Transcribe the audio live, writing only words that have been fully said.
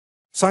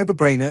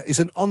Cyberbrainer is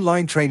an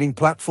online training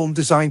platform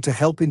designed to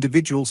help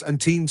individuals and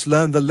teams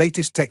learn the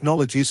latest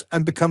technologies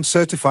and become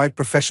certified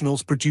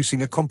professionals,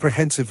 producing a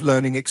comprehensive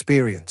learning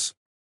experience.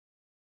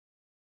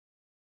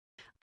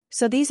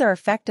 So these are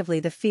effectively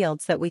the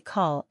fields that we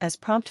call as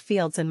prompt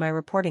fields in my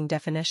reporting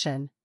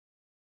definition.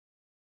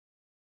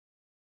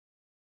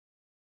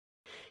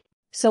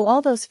 So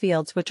all those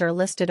fields which are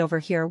listed over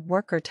here,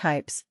 worker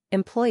types,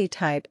 employee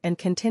type and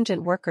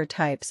contingent worker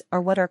types,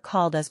 are what are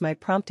called as my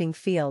prompting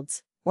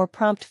fields, or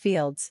prompt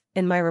fields,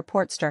 in my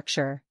report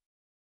structure.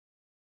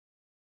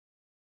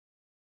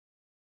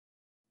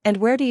 And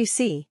where do you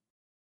see?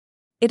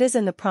 It is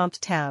in the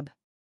prompt tab.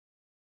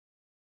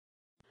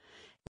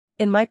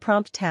 In my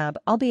prompt tab,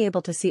 I'll be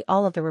able to see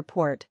all of the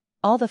report,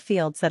 all the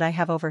fields that I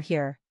have over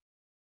here.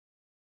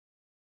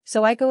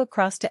 So I go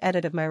across to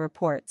edit of my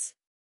reports.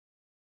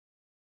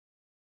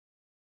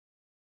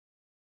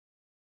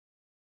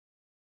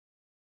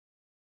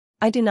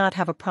 I do not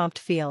have a prompt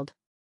field.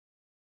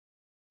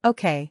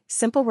 Okay,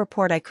 simple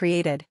report I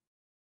created.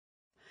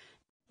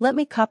 Let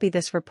me copy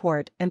this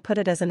report and put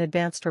it as an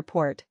advanced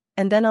report,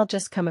 and then I'll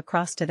just come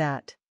across to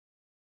that.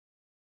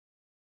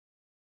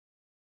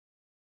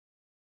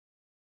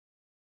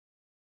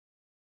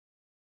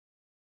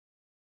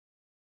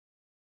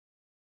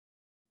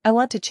 I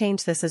want to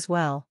change this as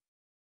well.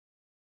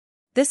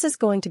 This is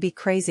going to be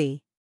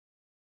crazy.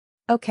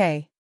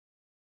 Okay.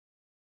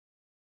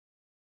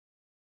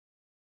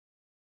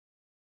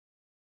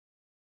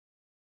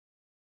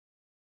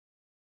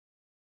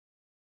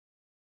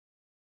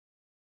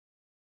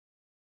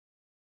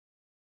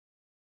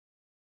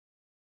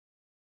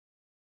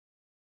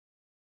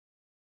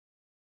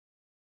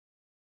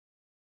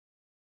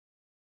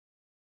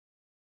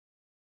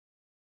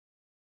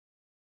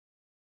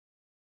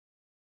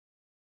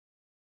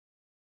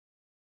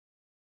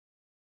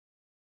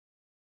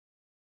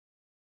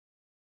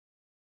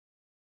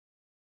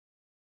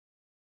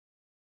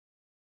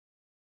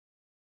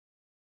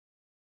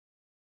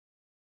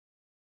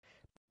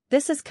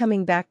 This is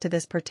coming back to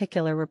this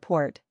particular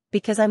report,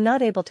 because I'm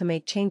not able to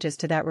make changes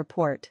to that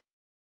report.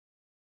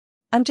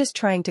 I'm just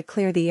trying to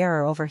clear the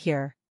error over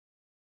here.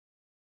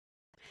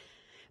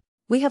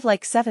 We have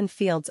like 7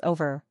 fields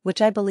over,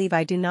 which I believe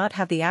I do not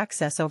have the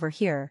access over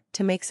here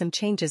to make some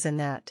changes in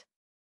that.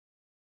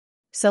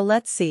 So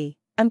let's see,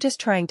 I'm just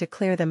trying to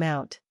clear them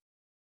out.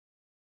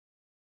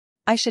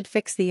 I should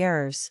fix the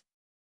errors.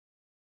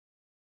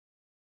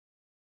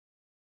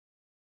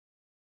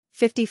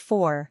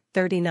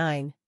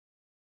 54:39.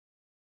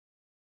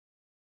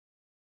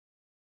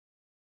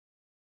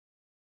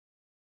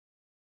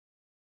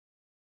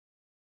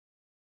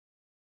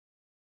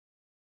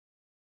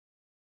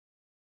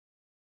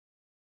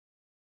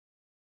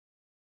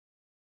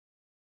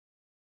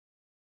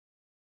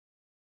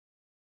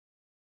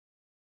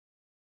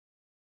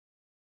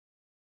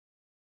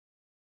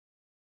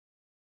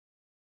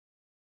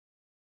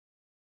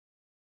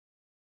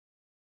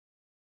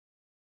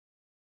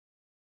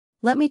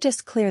 Let me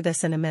just clear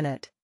this in a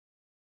minute.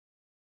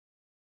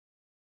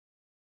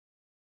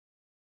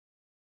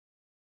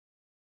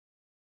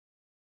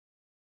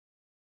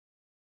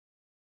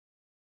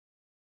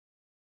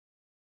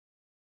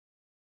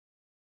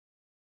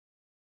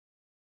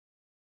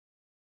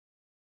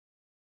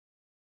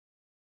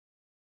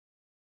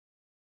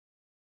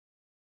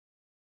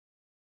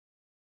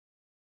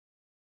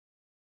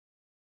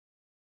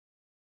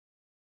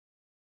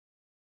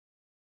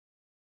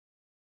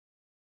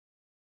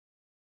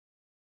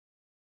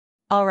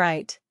 All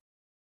right.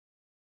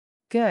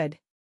 Good.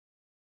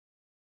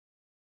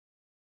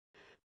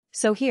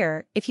 So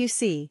here, if you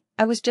see,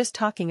 I was just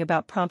talking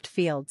about prompt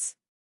fields.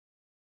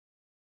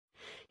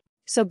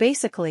 So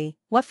basically,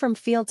 what from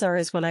fields are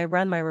is when I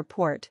run my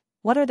report,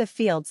 what are the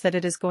fields that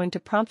it is going to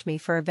prompt me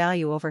for a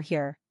value over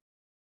here.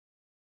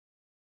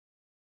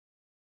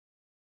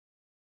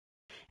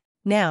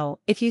 Now,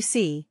 if you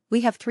see,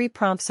 we have 3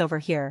 prompts over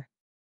here.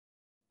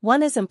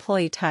 One is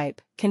employee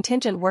type,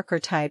 contingent worker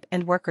type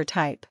and worker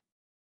type.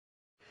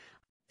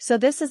 So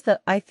this is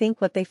the I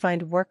think what they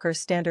find worker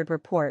standard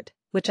report,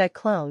 which I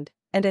cloned,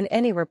 and in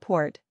any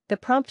report, the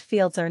prompt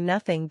fields are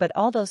nothing but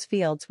all those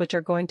fields which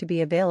are going to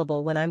be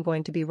available when I'm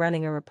going to be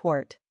running a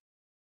report.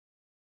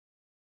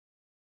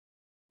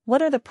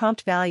 What are the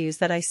prompt values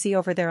that I see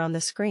over there on the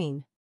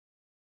screen?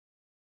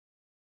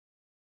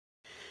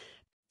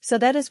 So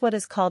that is what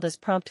is called as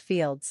prompt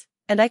fields,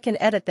 and I can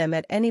edit them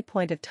at any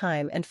point of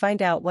time and find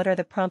out what are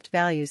the prompt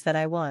values that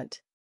I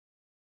want.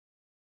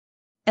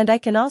 And I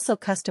can also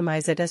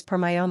customize it as per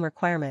my own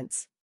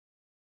requirements.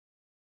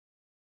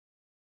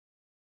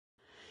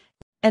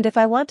 And if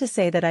I want to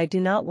say that I do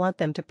not want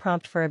them to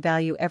prompt for a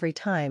value every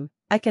time,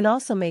 I can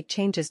also make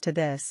changes to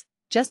this,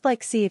 just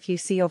like see if you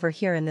see over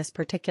here in this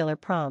particular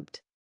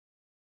prompt.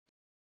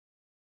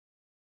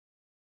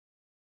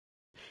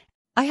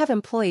 I have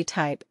employee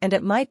type and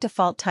it might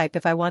default type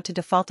if I want to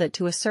default it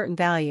to a certain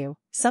value,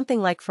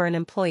 something like for an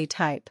employee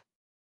type.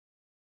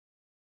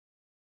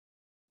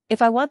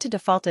 If I want to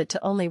default it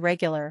to only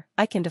regular,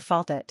 I can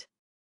default it.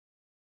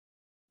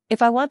 If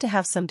I want to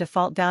have some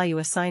default value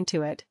assigned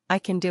to it, I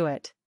can do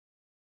it.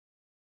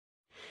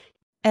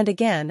 And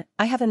again,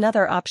 I have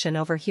another option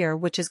over here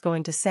which is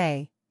going to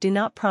say, do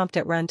not prompt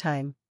at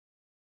runtime.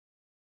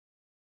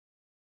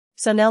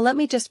 So now let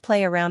me just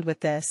play around with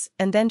this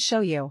and then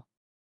show you.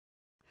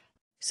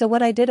 So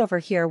what I did over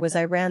here was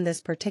I ran this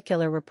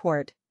particular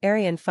report,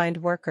 Arian find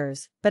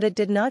workers, but it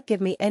did not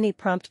give me any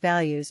prompt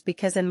values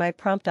because in my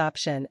prompt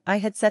option I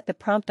had set the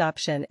prompt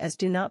option as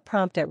do not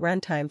prompt at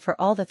runtime for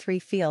all the 3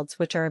 fields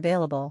which are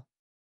available.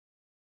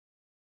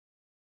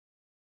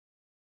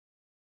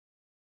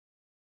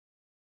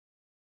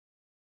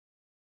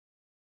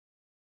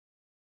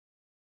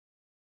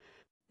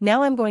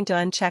 Now I'm going to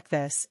uncheck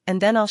this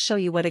and then I'll show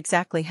you what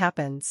exactly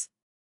happens.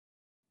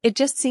 It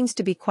just seems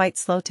to be quite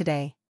slow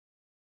today.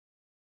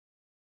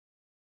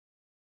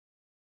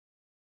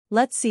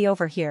 Let's see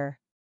over here.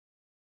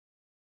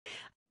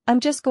 I'm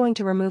just going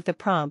to remove the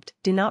prompt,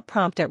 do not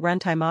prompt at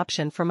runtime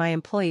option for my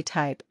employee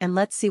type and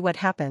let's see what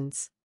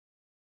happens.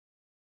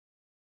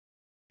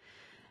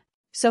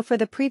 So for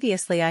the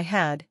previously I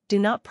had, do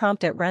not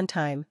prompt at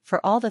runtime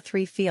for all the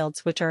 3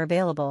 fields which are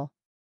available.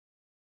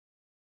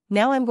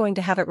 Now I'm going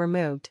to have it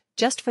removed,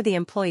 just for the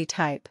employee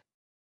type.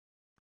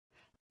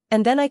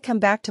 And then I come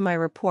back to my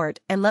report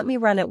and let me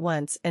run it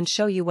once and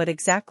show you what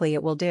exactly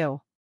it will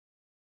do.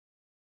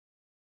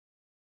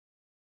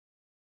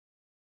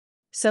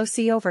 So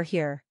see over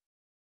here.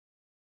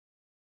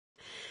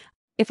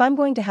 If I'm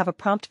going to have a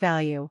prompt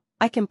value,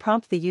 I can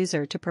prompt the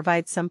user to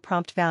provide some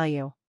prompt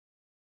value.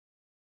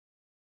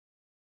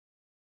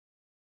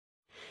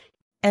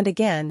 And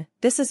again,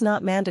 this is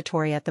not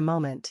mandatory at the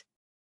moment.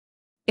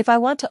 If I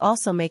want to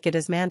also make it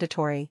as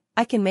mandatory,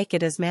 I can make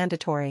it as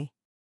mandatory.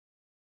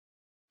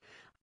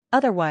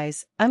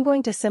 Otherwise, I'm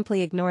going to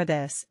simply ignore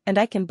this and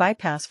I can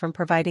bypass from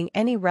providing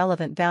any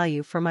relevant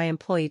value for my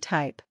employee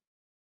type.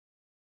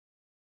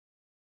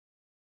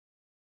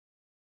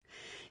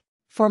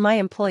 For my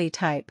employee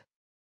type,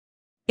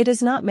 it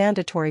is not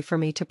mandatory for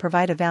me to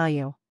provide a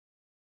value.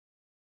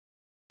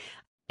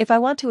 If I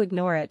want to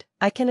ignore it,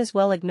 I can as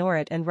well ignore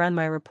it and run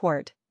my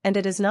report, and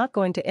it is not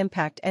going to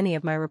impact any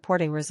of my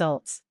reporting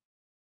results.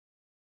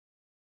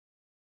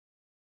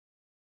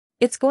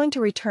 It's going to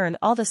return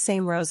all the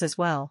same rows as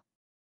well.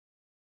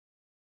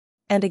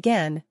 And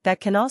again, that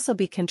can also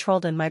be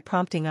controlled in my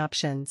prompting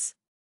options.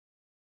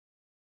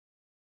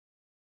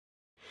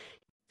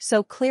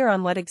 So clear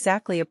on what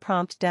exactly a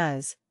prompt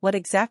does, what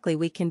exactly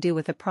we can do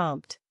with a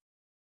prompt.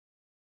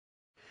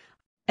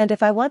 And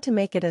if I want to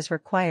make it as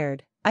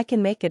required, I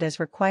can make it as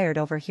required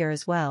over here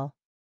as well.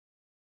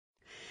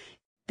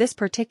 This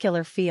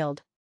particular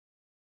field.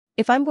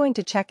 If I'm going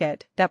to check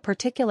it, that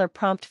particular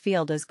prompt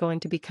field is going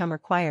to become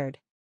required.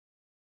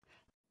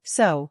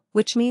 So,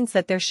 which means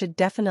that there should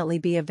definitely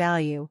be a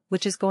value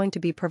which is going to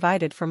be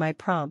provided for my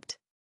prompt.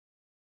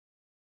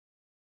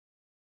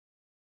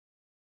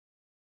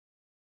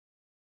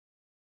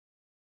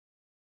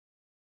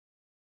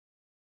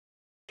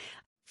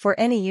 For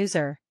any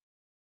user.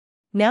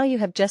 Now you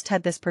have just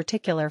had this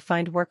particular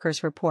find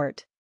workers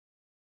report.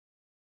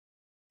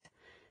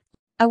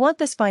 I want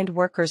this find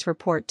workers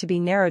report to be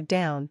narrowed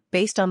down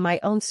based on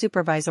my own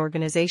supervised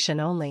organization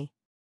only.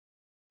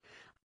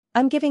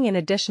 I'm giving an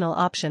additional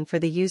option for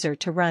the user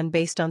to run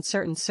based on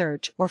certain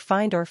search or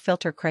find or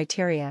filter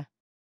criteria.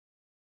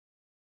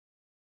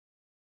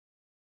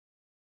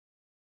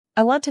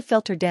 I want to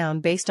filter down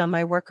based on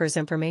my workers'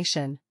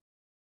 information.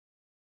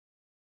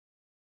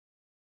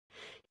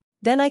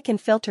 Then I can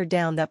filter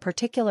down that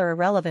particular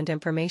irrelevant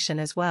information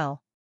as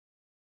well.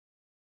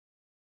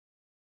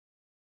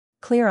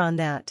 Clear on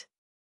that.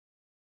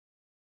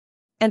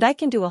 And I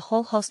can do a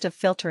whole host of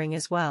filtering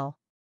as well.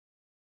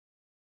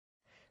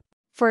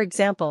 For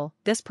example,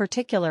 this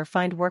particular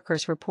find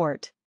workers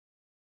report.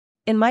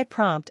 In my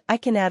prompt, I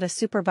can add a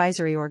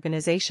supervisory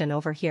organization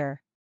over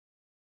here.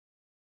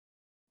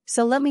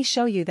 So let me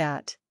show you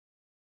that.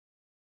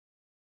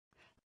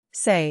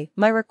 Say,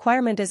 my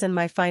requirement is in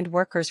my find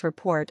workers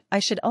report, I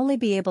should only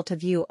be able to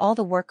view all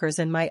the workers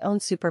in my own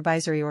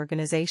supervisory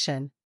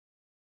organization.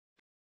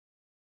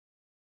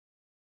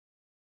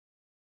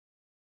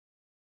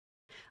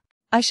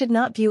 I should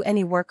not view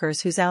any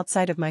workers who's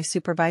outside of my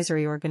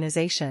supervisory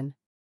organization.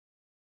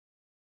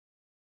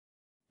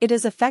 It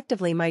is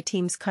effectively my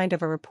team's kind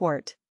of a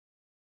report.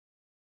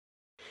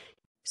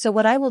 So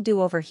what I will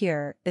do over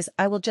here is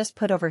I will just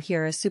put over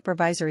here a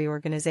supervisory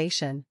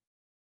organization.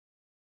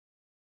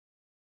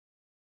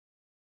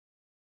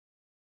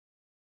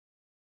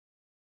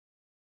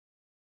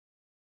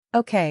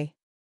 Okay.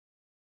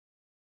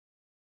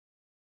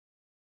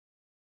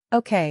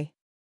 Okay.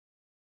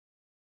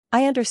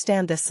 I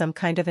understand this some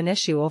kind of an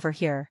issue over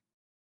here.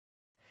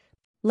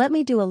 Let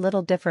me do a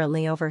little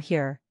differently over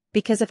here,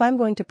 because if I'm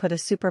going to put a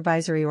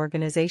supervisory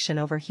organization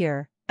over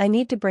here, I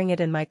need to bring it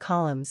in my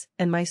columns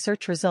and my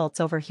search results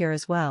over here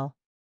as well.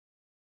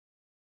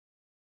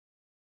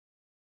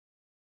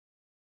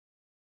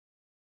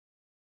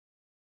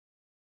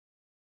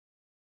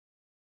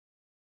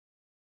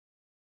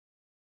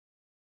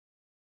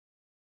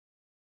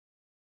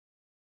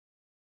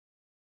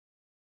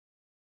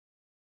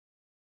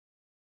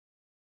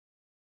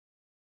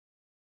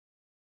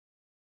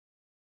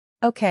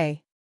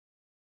 Okay.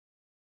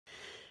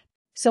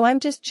 So I'm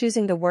just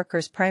choosing the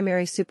worker's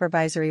primary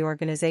supervisory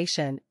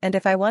organization, and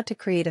if I want to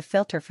create a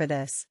filter for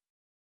this.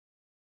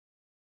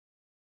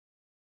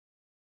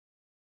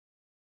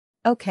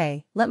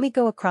 Okay, let me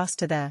go across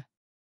to the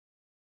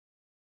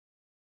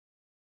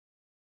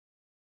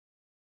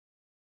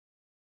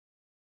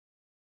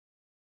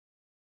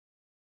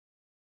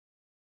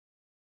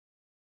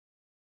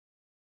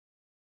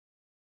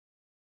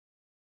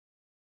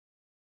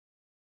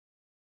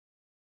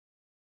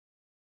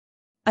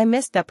I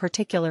missed that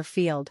particular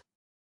field.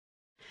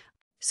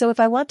 So if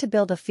I want to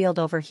build a field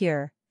over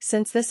here,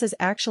 since this is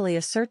actually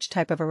a search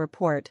type of a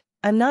report,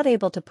 I'm not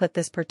able to put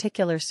this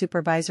particular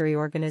supervisory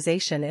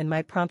organization in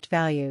my prompt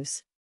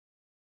values.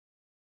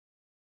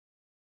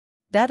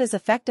 That is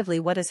effectively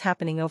what is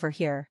happening over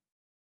here.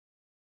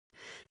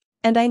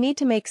 And I need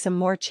to make some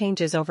more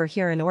changes over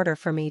here in order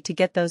for me to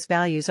get those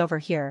values over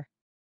here.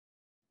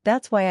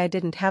 That's why I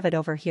didn't have it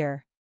over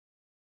here.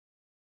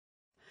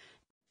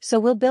 So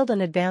we'll build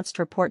an advanced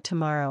report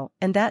tomorrow,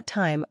 and that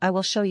time I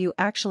will show you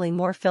actually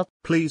more filters.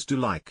 Please do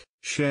like,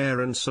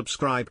 share and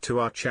subscribe to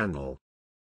our channel.